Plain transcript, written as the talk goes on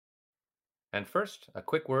And first, a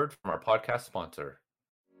quick word from our podcast sponsor.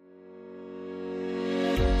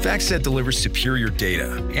 FactSet delivers superior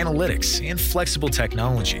data, analytics, and flexible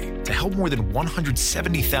technology to help more than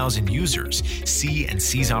 170,000 users see and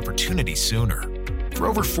seize opportunities sooner. For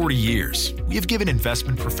over 40 years, we have given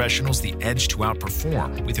investment professionals the edge to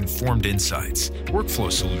outperform with informed insights,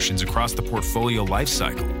 workflow solutions across the portfolio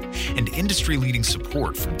lifecycle, and industry-leading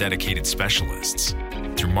support from dedicated specialists.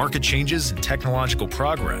 Through market changes and technological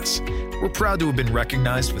progress, we're proud to have been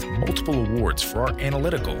recognized with multiple awards for our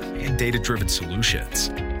analytical and data-driven solutions,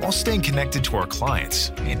 while staying connected to our clients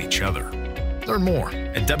and each other. Learn more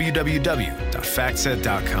at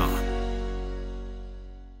www.factset.com.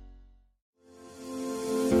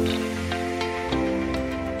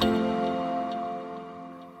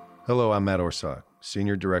 Hello, I'm Matt Orsag,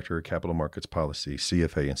 Senior Director of Capital Markets Policy,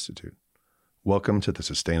 CFA Institute. Welcome to The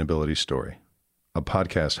Sustainability Story, a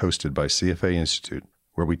podcast hosted by CFA Institute,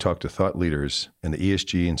 where we talk to thought leaders in the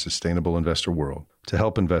ESG and sustainable investor world to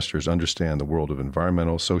help investors understand the world of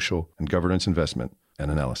environmental, social, and governance investment and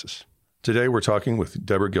analysis. Today, we're talking with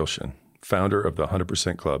Deborah Gilshan, founder of the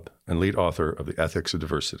 100% Club and lead author of The Ethics of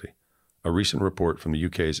Diversity, a recent report from the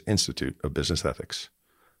UK's Institute of Business Ethics.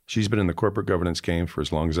 She's been in the corporate governance game for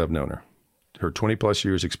as long as I've known her. Her 20-plus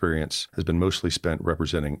years experience has been mostly spent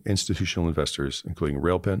representing institutional investors, including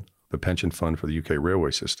Railpen, the pension fund for the UK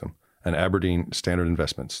railway system, and Aberdeen Standard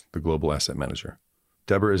Investments, the global asset manager.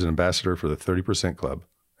 Deborah is an ambassador for the 30% Club,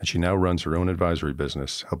 and she now runs her own advisory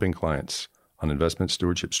business, helping clients on investment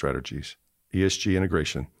stewardship strategies, ESG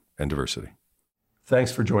integration, and diversity.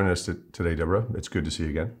 Thanks for joining us today, Deborah. It's good to see you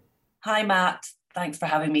again. Hi, Matt. Thanks for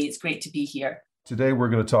having me. It's great to be here. Today, we're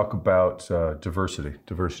going to talk about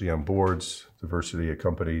diversity on boards, diversity at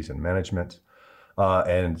companies and management.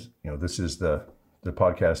 This is the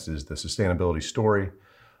podcast is the sustainability story.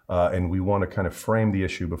 And we want to kind of frame the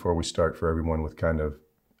issue before we start for everyone with kind of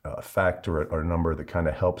a fact or a number that kind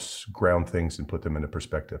of helps ground things and put them into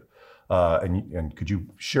perspective. And could you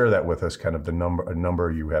share that with us, kind of a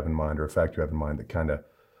number you have in mind or a fact you have in mind that kind of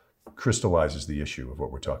crystallizes the issue of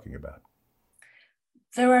what we're talking about?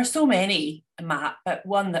 There are so many, Matt, but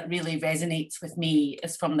one that really resonates with me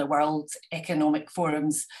is from the World Economic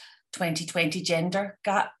Forum's 2020 Gender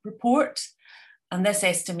Gap Report. And this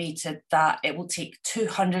estimated that it will take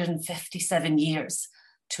 257 years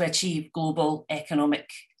to achieve global economic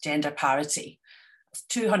gender parity.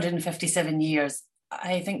 257 years.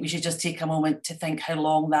 I think we should just take a moment to think how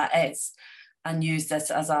long that is and use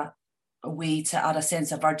this as a way to add a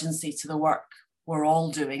sense of urgency to the work we're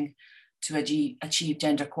all doing to achieve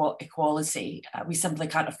gender equality. We simply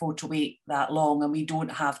can't afford to wait that long, and we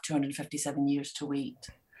don't have 257 years to wait.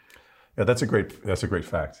 Yeah, that's a great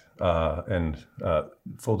fact. And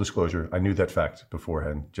full disclosure, I knew that fact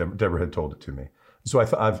beforehand. Deborah had told it to me. So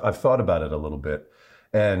I've thought about it a little bit.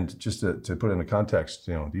 And just to put it into context,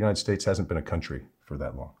 the United States hasn't been a country for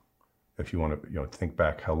that long. If you want to think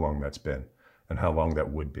back how long that's been and how long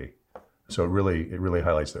that would be. So it really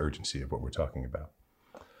highlights the urgency of what we're talking about.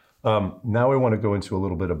 Now I want to go into a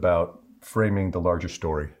little bit about framing the larger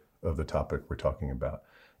story of the topic we're talking about.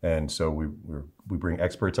 And so we bring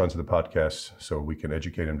experts onto the podcast so we can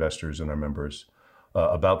educate investors and our members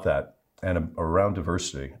about that. And around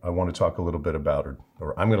diversity, I want to talk a little bit about,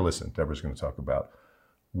 or I'm going to listen, Deborah's going to talk about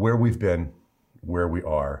where we've been, where we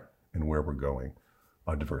are, and where we're going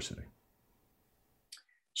on diversity.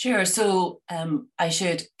 Sure. So I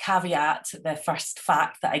should caveat the first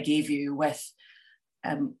fact that I gave you with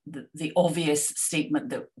the obvious statement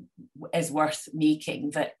that is worth making,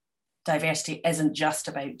 that diversity isn't just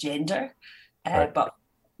about gender, right. But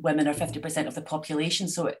women are 50% of the population,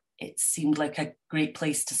 so it seemed like a great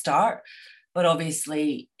place to start. But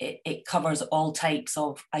obviously, it covers all types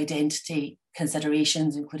of identity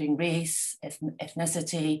considerations, including race,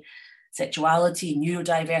 ethnicity, sexuality,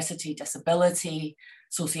 neurodiversity, disability,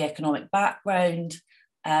 socioeconomic background,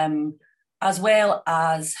 as well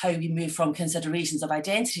as how we move from considerations of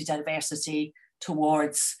identity diversity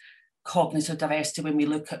towards cognitive diversity when we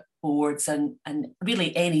look at boards and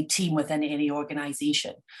really any team within any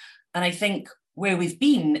organisation. And I think where we've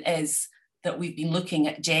been is that we've been looking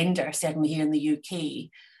at gender, certainly here in the UK,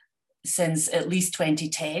 since at least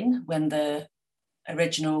 2010, when the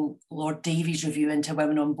original Lord Davies review into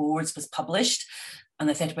women on boards was published, and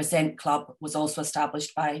the 30% Club was also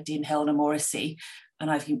established by Dame Helena Morrissey. And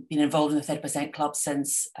I've been involved in the 30% Club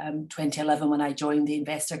since 2011 when I joined the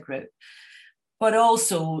investor group. But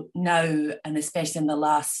also now, and especially in the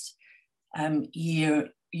last year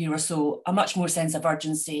or so, a much more sense of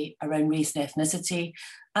urgency around race and ethnicity,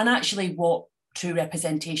 and actually what true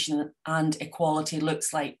representation and equality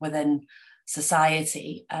looks like within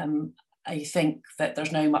society. I think that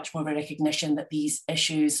there's now much more of a recognition that these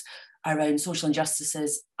issues around social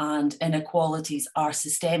injustices and inequalities are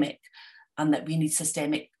systemic, and that we need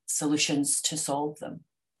systemic solutions to solve them.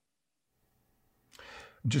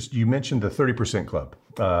 Just, you mentioned the 30% Club,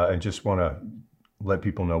 and just want to let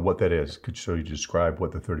people know what that is. Could you describe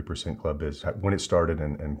what the 30% Club is, when it started,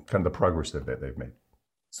 and kind of the progress that they've made?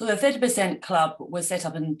 So the 30% Club was set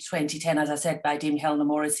up in 2010, as I said, by Dame Helena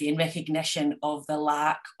Morrissey in recognition of the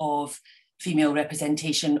lack of female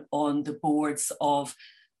representation on the boards of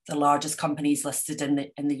the largest companies listed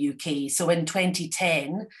in the UK. So in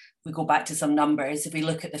 2010, we go back to some numbers. If we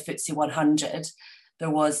look at the FTSE 100, there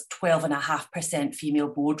was 12.5% female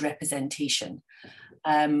board representation.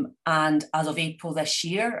 And as of April this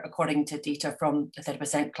year, according to data from the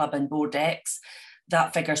 30% Club and BoardX,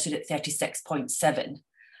 that figure stood at 36.7.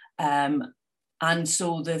 And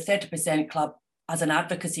so the 30% Club, as an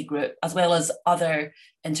advocacy group, as well as other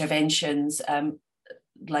interventions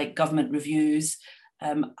like government reviews,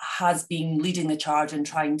 has been leading the charge in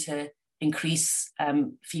trying to increase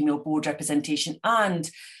female board representation and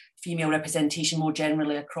female representation more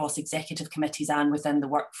generally across executive committees and within the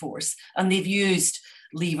workforce. And they've used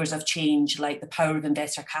levers of change like the power of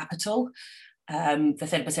investor capital. The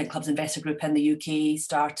 30% Club's investor group in the UK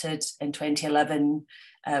started in 2011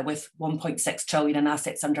 with 1.6 trillion in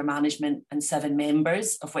assets under management and 7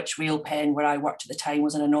 members, of which Railpen, where I worked at the time,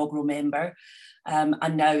 was an inaugural member.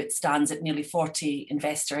 And now it stands at nearly 40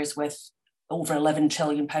 investors with over £11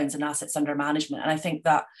 trillion in assets under management. And I think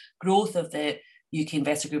that growth of the UK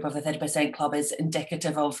investor group of the 30% Club is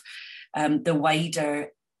indicative of the wider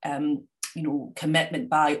commitment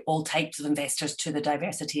by all types of investors to the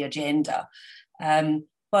diversity agenda.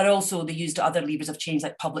 But also they used other levers of change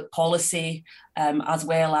like public policy, as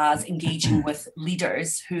well as engaging with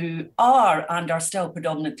leaders who are and are still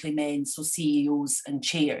predominantly men, so CEOs and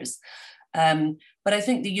chairs. But I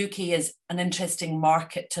think the UK is an interesting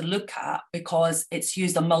market to look at because it's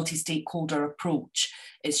used a multi-stakeholder approach.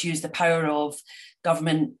 It's used the power of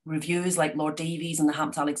government reviews like Lord Davies and the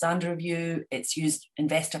Hampton-Alexander Review. It's used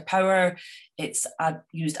investor power. It's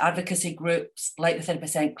used advocacy groups like the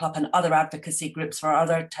 30% Club and other advocacy groups for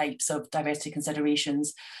other types of diversity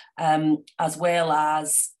considerations, as well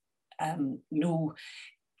as,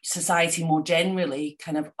 society more generally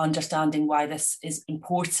kind of understanding why this is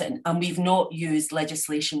important. And we've not used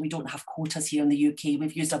legislation. We don't have quotas here in the UK.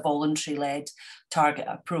 We've used a voluntary-led target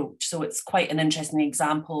approach. So it's quite an interesting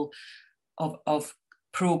example of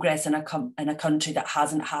progress in a country that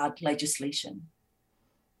hasn't had legislation.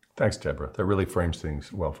 Thanks, Deborah. That really frames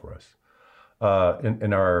things well for us.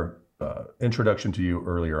 In our introduction to you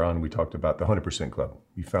earlier on, we talked about the 100% Club.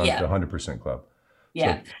 You founded the 100% Club.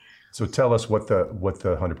 Yeah. So tell us what the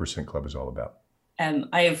 100% Club is all about.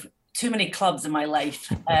 I have too many clubs in my life.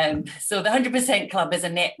 So the 100% Club is a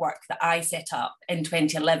network that I set up in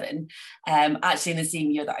 2011, actually in the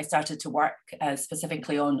same year that I started to work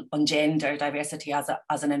specifically on gender diversity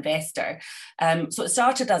as an investor. So it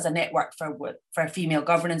started as a network for female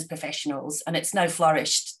governance professionals, and it's now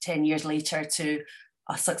flourished 10 years later to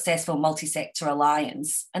a successful multi-sector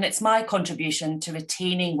alliance. And it's my contribution to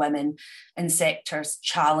retaining women in sectors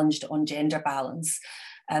challenged on gender balance.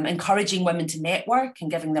 Encouraging women to network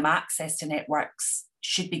and giving them access to networks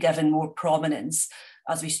should be given more prominence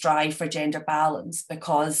as we strive for gender balance,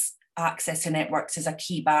 because access to networks is a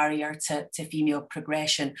key barrier to female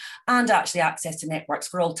progression. And actually access to networks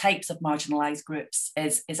for all types of marginalised groups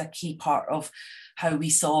is a key part of how we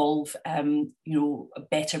solve a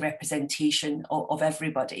better representation of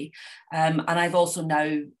everybody. And I've also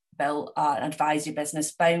now built an advisory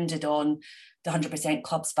business founded on the 100%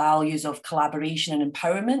 Club's values of collaboration and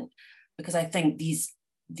empowerment, because I think these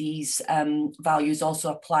values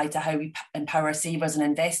also apply to how we empower savers and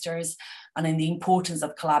investors, and in the importance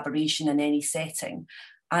of collaboration in any setting.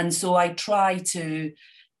 And so I try to,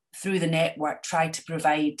 through the network, try to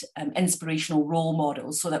provide inspirational role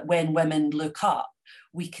models so that when women look up,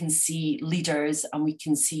 we can see leaders and we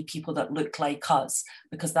can see people that look like us,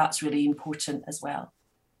 because that's really important as well.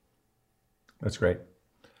 That's great.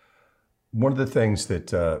 One of the things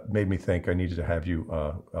that made me think I needed to have you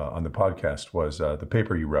on the podcast was the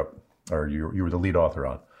paper you wrote, or you were the lead author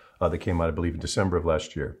on, that came out, I believe, in December of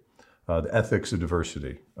last year, The Ethics of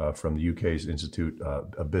Diversity from the UK's Institute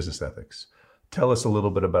of Business Ethics. Tell us a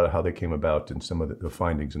little bit about how they came about and some of the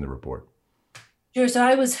findings in the report. Sure. So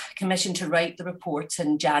I was commissioned to write the report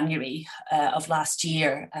in January of last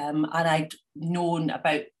year, and I'd known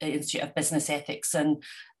about the Institute of Business Ethics and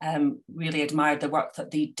really admired the work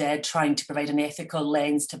that they did, trying to provide an ethical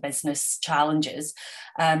lens to business challenges.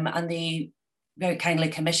 And they very kindly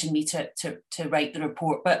commissioned me to write the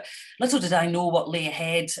report. But little did I know what lay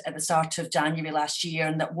ahead at the start of January last year,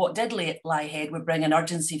 and that what did lie ahead would bring an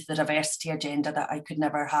urgency to the diversity agenda that I could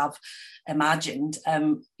never have imagined.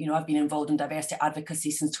 I've been involved in diversity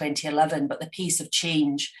advocacy since 2011, but the pace of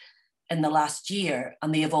change in the last year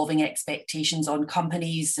and the evolving expectations on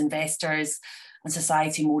companies, investors, and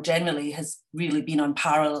society more generally has really been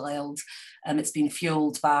unparalleled. It's been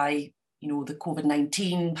fueled by the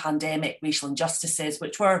COVID-19 pandemic, racial injustices,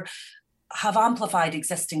 which have amplified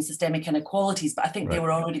existing systemic inequalities, but I think they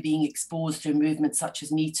were already being exposed through movements such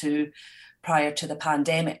as Me Too prior to the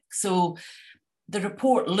pandemic. So the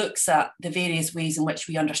report looks at the various ways in which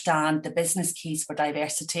we understand the business case for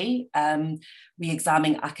diversity. We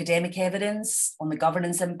examine academic evidence on the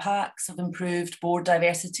governance impacts of improved board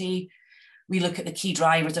diversity. We look at the key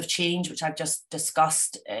drivers of change, which I've just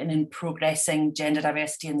discussed in progressing gender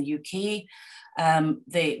diversity in the UK,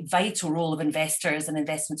 the vital role of investors and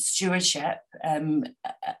investment stewardship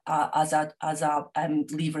as a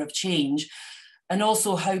lever of change, and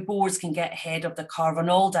also how boards can get ahead of the curve on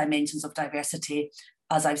all dimensions of diversity.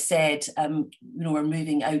 As I've said, we're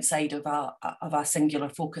moving outside of a singular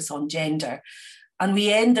focus on gender. And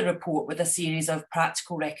we end the report with a series of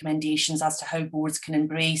practical recommendations as to how boards can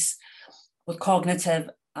embrace with cognitive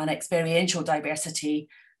and experiential diversity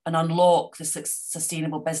and unlock the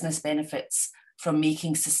sustainable business benefits from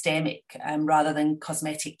making systemic rather than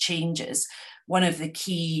cosmetic changes. One of the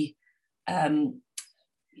key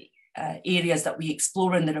areas that we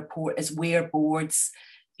explore in the report is where boards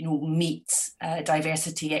meet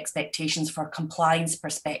diversity expectations for compliance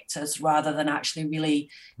perspectives rather than actually really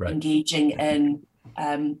engaging in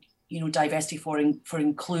diversity for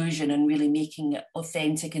inclusion and really making it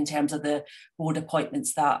authentic in terms of the board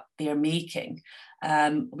appointments that they're making.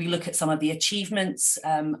 We look at some of the achievements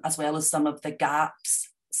as well as some of the gaps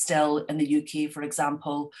still in the UK. For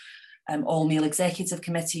example, all male executive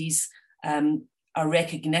committees, a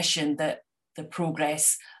recognition that the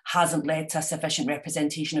progress hasn't led to a sufficient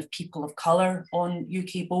representation of people of colour on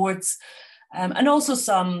UK boards, and also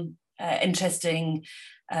some interesting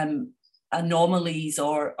anomalies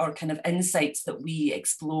or kind of insights that we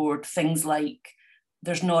explored, things like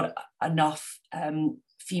there's not enough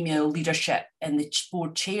female leadership in the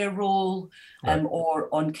board chair role or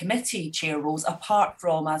on committee chair roles, apart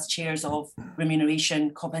from as chairs of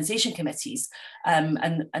remuneration compensation committees, and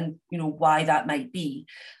why that might be.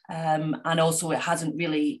 And also it hasn't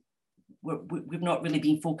really, we've not really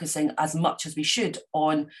been focusing as much as we should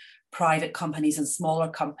on private companies and smaller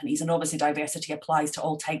companies. And obviously diversity applies to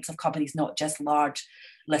all types of companies, not just large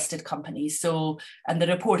listed companies. So, and the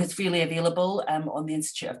report is freely available on the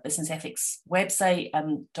Institute of Business Ethics website,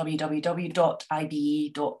 www.ibe.org.uk.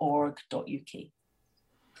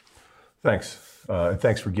 Thanks.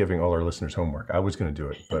 Thanks for giving all our listeners homework. I was going to do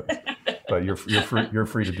it, but you're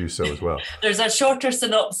free to do so as well. There's a shorter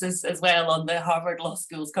synopsis as well on the Harvard Law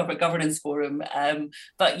School's Corporate Governance Forum.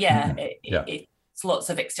 But it's lots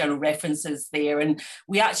of external references there. And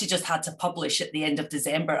we actually just had to publish at the end of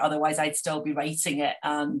December. Otherwise, I'd still be writing it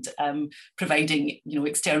and providing,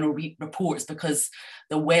 external reports, because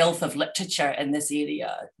the wealth of literature in this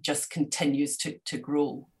area just continues to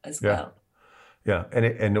grow as well. Yeah,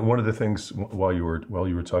 and one of the things while you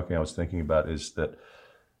were talking, I was thinking about is that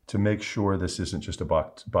to make sure this isn't just a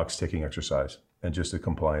box ticking exercise and just a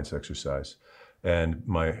compliance exercise. And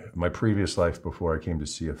my previous life before I came to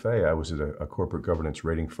CFA, I was at a corporate governance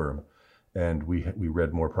rating firm, and we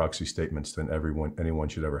read more proxy statements than anyone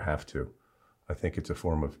should ever have to. I think it's a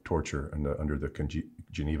form of torture under the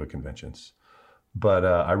Geneva Conventions. But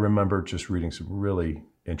I remember just reading some really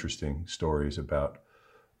interesting stories about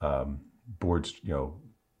boards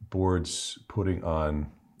putting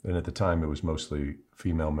on, and at the time it was mostly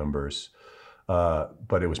female members,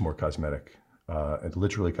 but it was more cosmetic,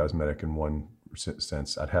 literally cosmetic in one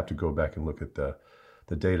sense. I'd have to go back and look at the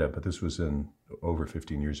data, but this was in over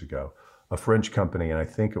 15 years ago. A French company, and I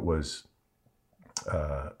think it was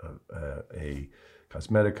a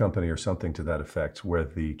cosmetic company or something to that effect, where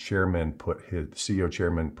the CEO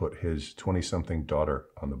chairman put his 20-something daughter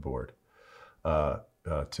on the board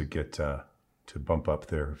to bump up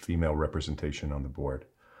their female representation on the board.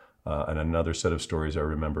 And another set of stories I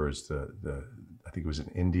remember is I think it was in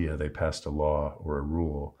India, they passed a law or a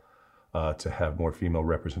rule to have more female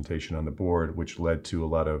representation on the board, which led to a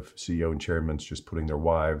lot of CEO and chairmen just putting their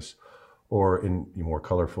wives, or in more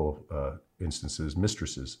colorful instances,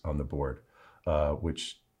 mistresses on the board,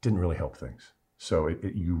 which didn't really help things. So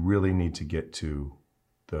you really need to get to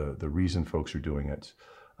the reason folks are doing it,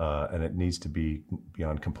 and it needs to be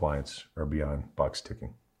beyond compliance or beyond box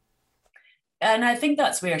ticking. And I think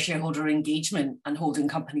that's where shareholder engagement and holding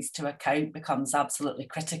companies to account becomes absolutely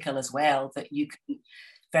critical as well, that you can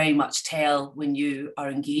very much tell when you are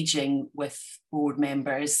engaging with board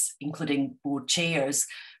members, including board chairs,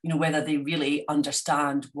 whether they really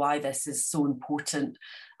understand why this is so important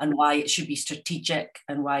and why it should be strategic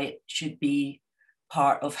and why it should be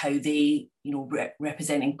part of how they,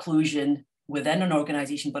 represent inclusion within an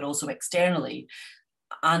organisation, but also externally,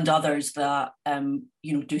 and others that,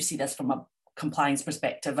 do see this from a compliance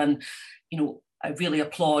perspective. And, I really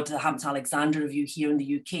applaud the Hampton Alexander Review here in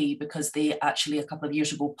the UK, because they actually a couple of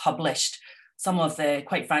years ago published some of the,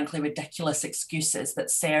 quite frankly, ridiculous excuses that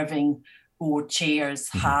serving board chairs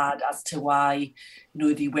had as to why,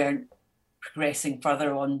 they weren't progressing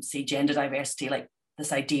further on, say, gender diversity, like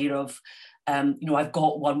this idea of, I've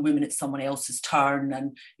got one woman, it's someone else's turn,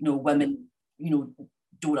 and, women,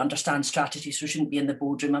 don't understand strategy, so shouldn't be in the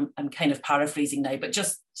boardroom. I'm kind of paraphrasing now, but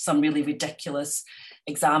just some really ridiculous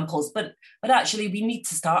examples. But actually, we need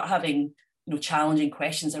to start having, challenging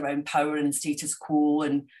questions around power and status quo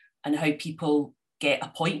and how people get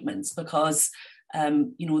appointments, because,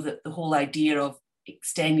 the whole idea of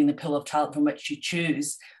extending the pool of talent from which you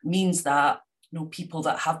choose means that people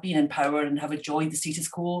that have been in power and have enjoyed the status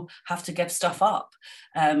quo have to give stuff up,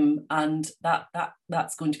 and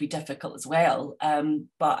that's going to be difficult as well.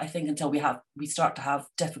 But I think until we start to have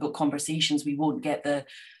difficult conversations, we won't get the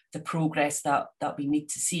progress that we need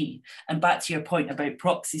to see. And back to your point about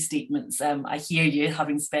proxy statements, I hear you,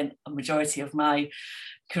 having spent a majority of my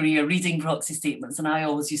career reading proxy statements, and I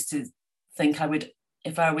always used to think I would,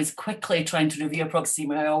 if I was quickly trying to review a proxy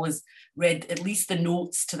statement, I always read at least the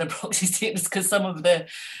notes to the proxy statements, because some of the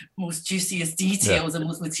most juiciest details and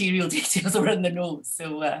most material details are in the notes.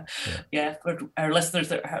 So for our listeners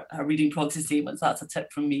that are reading proxy statements, that's a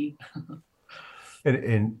tip from me.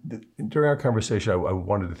 And during our conversation, I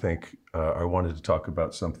wanted to talk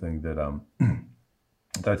about something that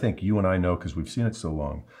that I think you and I know because we've seen it so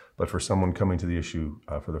long, but for someone coming to the issue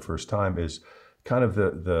for the first time, is kind of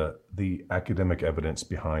the academic evidence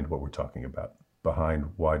behind what we're talking about, behind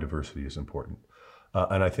why diversity is important.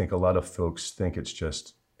 And I think a lot of folks think it's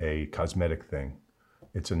just a cosmetic thing.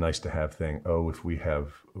 It's a nice to have thing. Oh, if we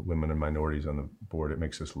have women and minorities on the board, it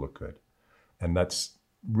makes us look good. And that's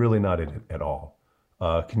really not it at all.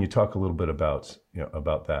 Can you talk a little bit about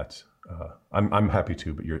that? I'm happy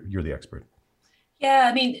to, but you're the expert. Yeah,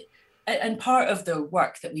 I mean, and part of the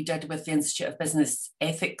work that we did with the Institute of Business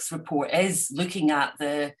Ethics report is looking at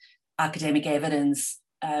the academic evidence,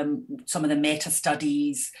 some of the meta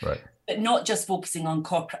studies, right, but not just focusing on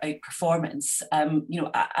corporate outperformance.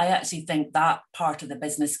 I actually think that part of the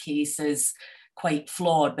business case is quite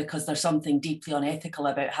flawed, because there's something deeply unethical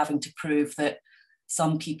about having to prove that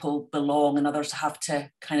some people belong and others have to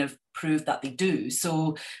kind of prove that they do.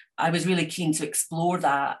 So I was really keen to explore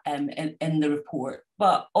that in the report.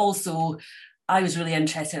 But also, I was really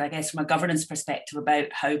interested, I guess, from a governance perspective,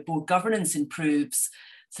 about how board governance improves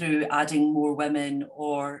through adding more women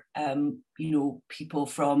or, people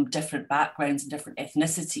from different backgrounds and different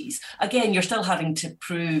ethnicities. Again, you're still having to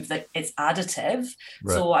prove that it's additive.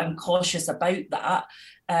 Right. So I'm cautious about that.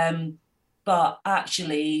 But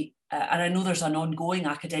actually, and I know there's an ongoing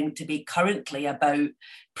academic debate currently about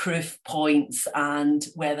proof points and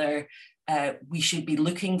whether we should be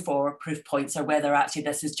looking for proof points, or whether actually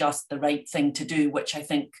this is just the right thing to do, which I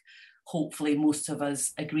think hopefully most of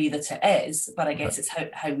us agree that it is, but I guess it's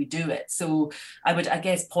how we do it. So I would, I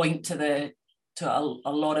guess, point to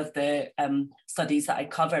a lot of the studies that I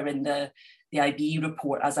cover in the IBE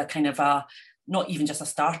report as a kind of not even just a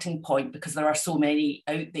starting point, because there are so many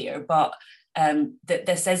out there, but that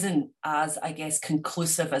this isn't as, I guess,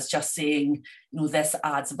 conclusive as just saying, this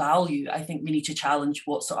adds value. I think we need to challenge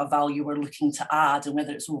what sort of value we're looking to add, and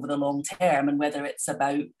whether it's over the long term, and whether it's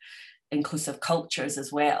about inclusive cultures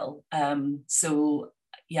as well. I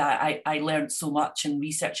learned so much in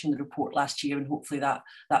researching the report last year, and hopefully that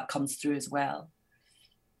comes through as well.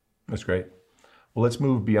 That's great. Well, let's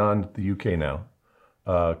move beyond the UK now,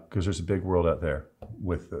 because there's a big world out there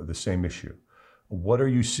with the same issue. What are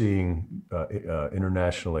you seeing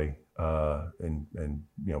internationally, and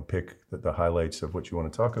pick the highlights of what you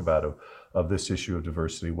want to talk about of this issue of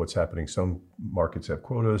diversity? What's happening? Some markets have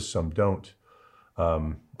quotas, some don't.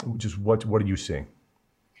 Just what are you seeing?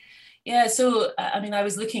 Yeah, so I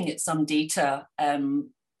was looking at some data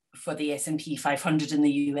for the S&P 500 in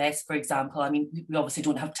the US, for example. We obviously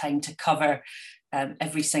don't have time to cover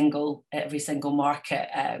every single market,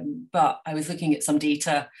 but I was looking at some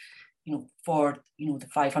data for the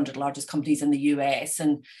 500 largest companies in the US,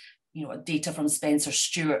 and data from Spencer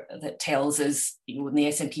Stuart that tells us, in the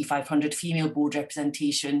S&P 500, female board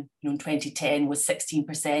representation, in 2010 was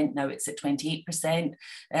 16%. Now it's at 28%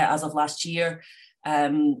 as of last year.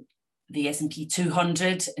 The S&P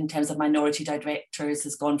 200, in terms of minority directors,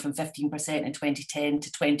 has gone from 15% in 2010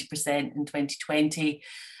 to 20% in 2020.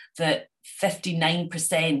 That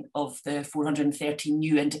 59% of the 430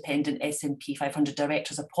 new independent S&P 500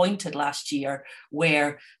 directors appointed last year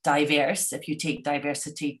were diverse, if you take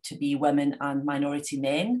diversity to be women and minority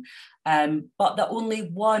men. But that only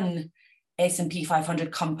one S&P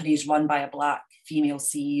 500 company is run by a Black female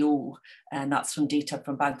CEO, and that's from data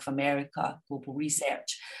from Bank of America Global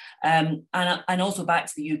Research. And also back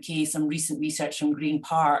to the UK, some recent research from Green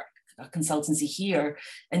Park, a consultancy here,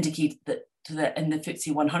 indicate that in the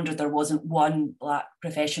FTSE 100, there wasn't one Black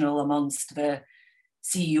professional amongst the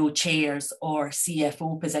CEO chairs or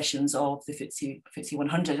CFO positions of the FTSE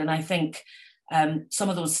 100. And I think some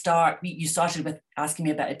of those you started with asking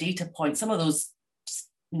me about a data point. Some of those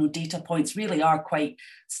data points really are quite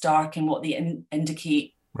stark in what they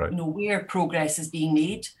indicate, right. Where progress is being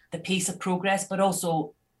made, the pace of progress, but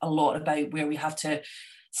also a lot about where we have to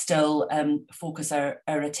still focus our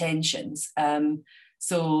attentions.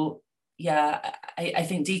 So yeah, I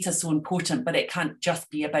think data is so important, but it can't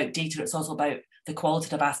just be about data. It's also about the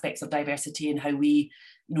qualitative aspects of diversity and how we,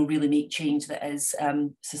 really make change that is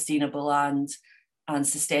sustainable and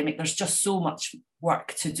systemic. There's just so much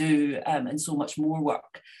work to do and so much more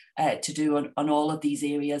work to do on all of these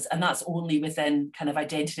areas. And that's only within kind of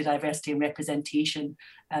identity, diversity and representation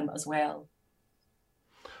as well.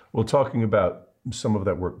 Well, talking about some of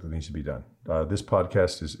that work that needs to be done. This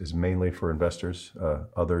podcast is mainly for investors.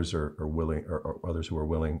 Others are willing, or others who are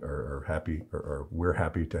willing are happy, or we're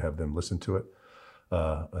happy to have them listen to it.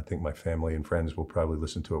 I think my family and friends will probably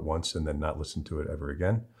listen to it once and then not listen to it ever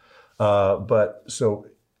again. But so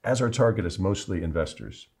as our target is mostly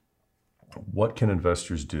investors, what can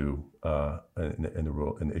investors do in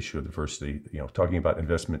the issue of diversity, talking about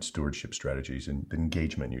investment stewardship strategies and the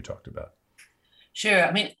engagement you talked about? Sure.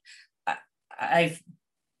 I mean,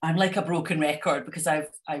 I'm like a broken record because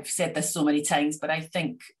I've said this so many times, but I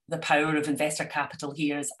think the power of investor capital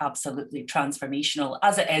here is absolutely transformational,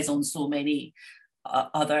 as it is on so many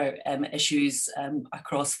other issues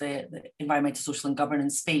across the environmental, social and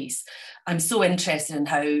governance space. I'm so interested in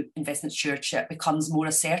how investment stewardship becomes more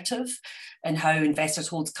assertive and how investors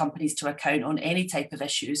hold companies to account on any type of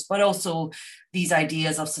issues, but also these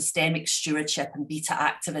ideas of systemic stewardship and beta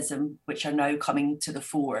activism, which are now coming to the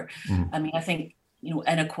fore. I mean, I think,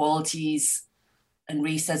 inequalities and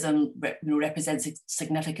racism represent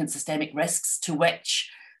significant systemic risks to which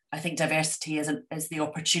I think diversity is the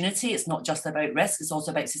opportunity. It's not just about risk, it's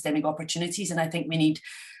also about systemic opportunities. And I think we need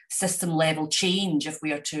system level change if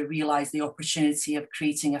we are to realise the opportunity of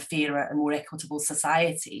creating a fairer and more equitable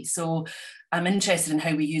society. So I'm interested in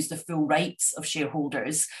how we use the full rights of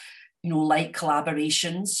shareholders, like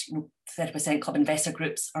collaborations. 30% Club investor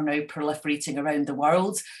groups are now proliferating around the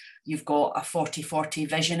world. You've got a 40-40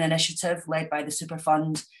 Vision initiative led by the Super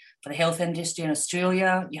Fund for the Health Industry in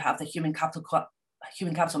Australia. You have the Human Capital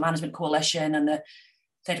Management Coalition and the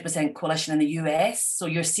 30% Coalition in the US. So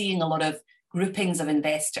you're seeing a lot of groupings of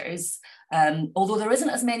investors, although there isn't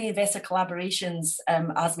as many investor collaborations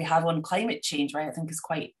as we have on climate change, right? I think is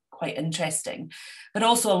quite interesting. But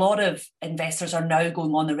also a lot of investors are now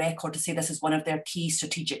going on the record to say this is one of their key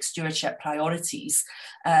strategic stewardship priorities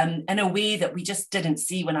in a way that we just didn't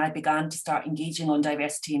see when I began to start engaging on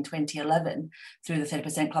diversity in 2011 through the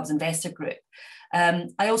 30% Club's investor group.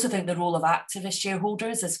 I also think the role of activist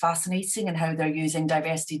shareholders is fascinating and how they're using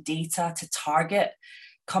diversity data to target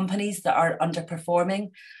companies that are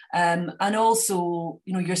underperforming. And also,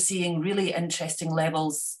 you're seeing really encouraging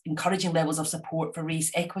levels of support for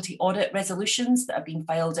race equity audit resolutions that have been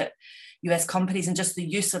filed at US companies, and just the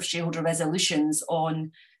use of shareholder resolutions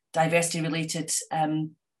on diversity-related,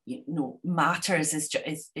 matters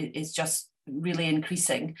is just really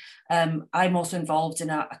increasing. I'm also involved in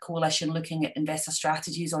a coalition looking at investor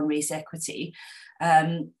strategies on race equity.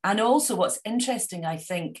 And also what's interesting, I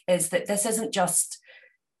think, is that this isn't just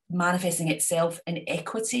manifesting itself in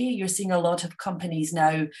equity. You're seeing a lot of companies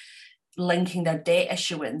now linking their debt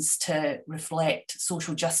issuance to reflect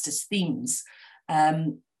social justice themes.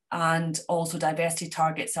 And also diversity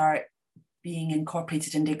targets are being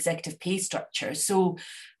incorporated into executive pay structure. So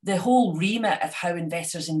the whole remit of how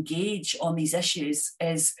investors engage on these issues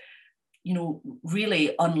is,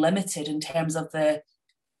 really unlimited in terms of the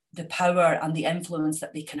power and the influence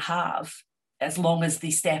that they can have as long as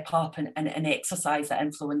they step up and exercise that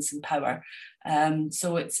influence and power.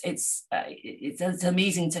 So it's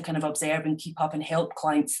amazing to kind of observe and keep up and help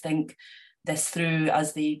clients think this through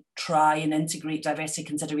as they try and integrate diversity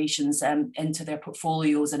considerations into their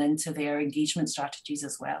portfolios and into their engagement strategies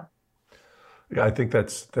as well. Yeah, I think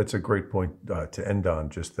that's a great point to end on.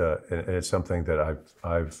 And it's something that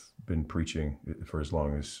I've been preaching for as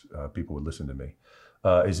long as people would listen to me.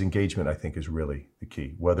 Is engagement, I think, is really the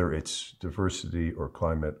key, whether it's diversity or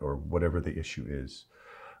climate or whatever the issue is.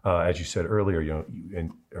 As you said earlier,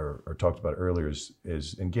 or talked about earlier,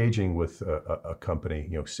 is engaging with a company.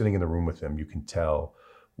 Sitting in the room with them, you can tell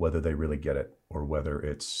whether they really get it or whether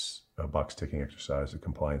it's a box ticking exercise, a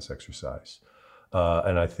compliance exercise.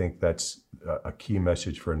 And I think that's a key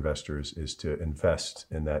message for investors, is to invest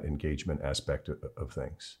in that engagement aspect of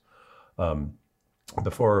things.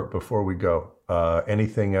 Before we go,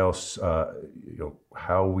 anything else?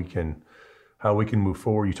 How we can move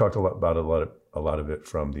forward. You talked about a lot of it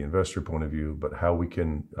from the investor point of view, but how we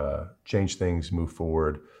can change things, move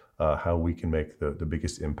forward, how we can make the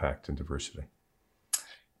biggest impact in diversity.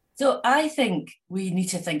 So I think we need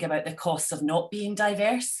to think about the costs of not being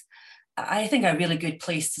diverse. I think a really good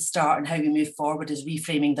place to start and how we move forward is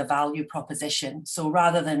reframing the value proposition. So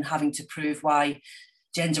rather than having to prove why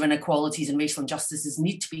gender inequalities and racial injustices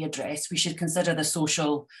need to be addressed, we should consider the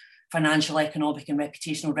social, financial, economic and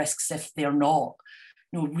reputational risks if they're not.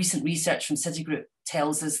 Recent research from Citigroup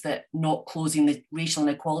tells us that not closing the racial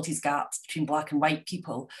inequalities gaps between Black and white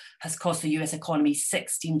people has cost the US economy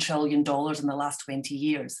 $16 trillion in the last 20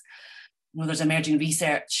 years. There's emerging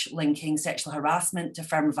research linking sexual harassment to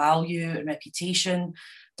firm value and reputation.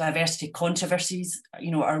 Diversity controversies,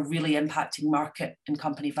 are really impacting market and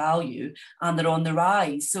company value, and they're on the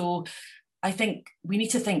rise. So I think we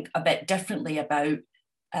need to think a bit differently about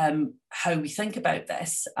how we think about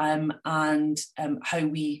this and how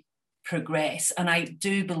we progress. And I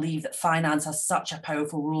do believe that finance has such a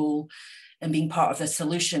powerful role in being part of the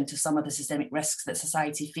solution to some of the systemic risks that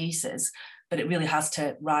society faces, but it really has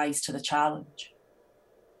to rise to the challenge.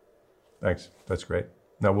 Thanks. That's great.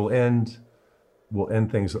 Now we'll end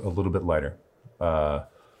things a little bit lighter. I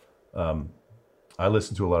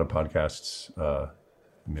listen to a lot of podcasts.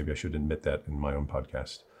 Maybe I should admit that in my own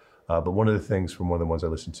podcast. But one of the things from one of the ones I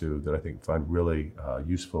listen to that I find really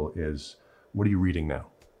useful is, what are you reading now?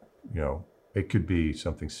 It could be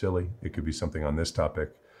something silly. It could be something on this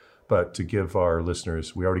topic. But to give our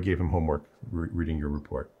listeners, we already gave them homework reading your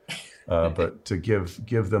report. But to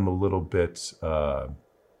give them a little bit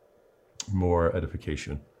more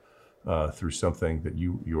edification through something that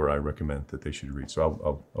you or I recommend that they should read.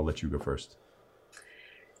 So I'll let you go first.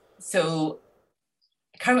 So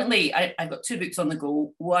currently, I've got two books on the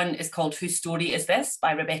go. One is called Whose Story Is This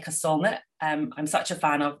by Rebecca Solnit. I'm such a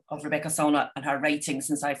fan of Rebecca Solnit and her writing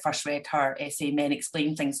since I first read her essay, Men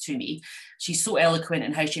Explain Things to Me. She's so eloquent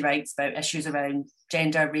in how she writes about issues around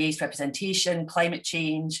gender, race, representation, climate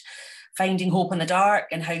change, finding hope in the dark,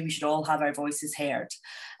 and how we should all have our voices heard.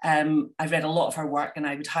 I've read a lot of her work and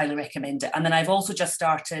I would highly recommend it. And then I've also just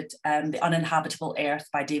started The Uninhabitable Earth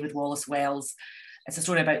by David Wallace Wells. It's a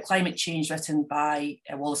story about climate change written by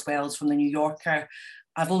Wallace Wells from The New Yorker.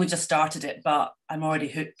 I've only just started it, but I'm already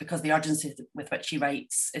hooked because the urgency with which he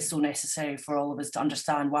writes is so necessary for all of us to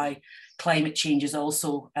understand why climate change is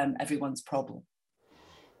also everyone's problem.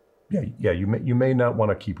 Yeah. You may not want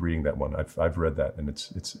to keep reading that one. I've read that, and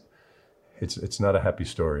it's not a happy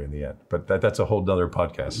story in the end. But that's a whole other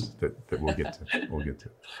podcast that we'll get to.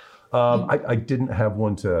 I didn't have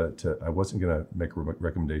one I wasn't going to make a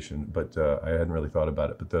recommendation, but I hadn't really thought about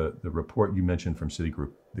it. But the report you mentioned from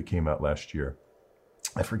Citigroup that came out last year,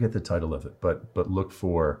 I forget the title of it, but look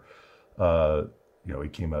for,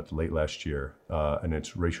 it came out late last year, and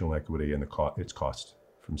it's racial inequity and its cost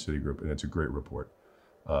from Citigroup, and it's a great report.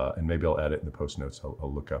 And maybe I'll add it in the post notes.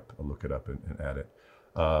 I'll look it up and add it.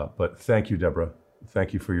 But thank you, Deborah.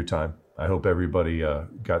 Thank you for your time. I hope everybody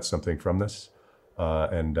got something from this.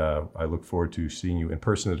 And I look forward to seeing you in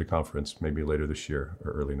person at a conference, maybe later this year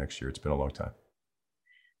or early next year. It's been a long time.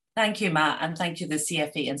 Thank you, Matt. And thank you, the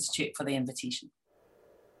CFA Institute, for the invitation.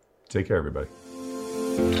 Take care, everybody.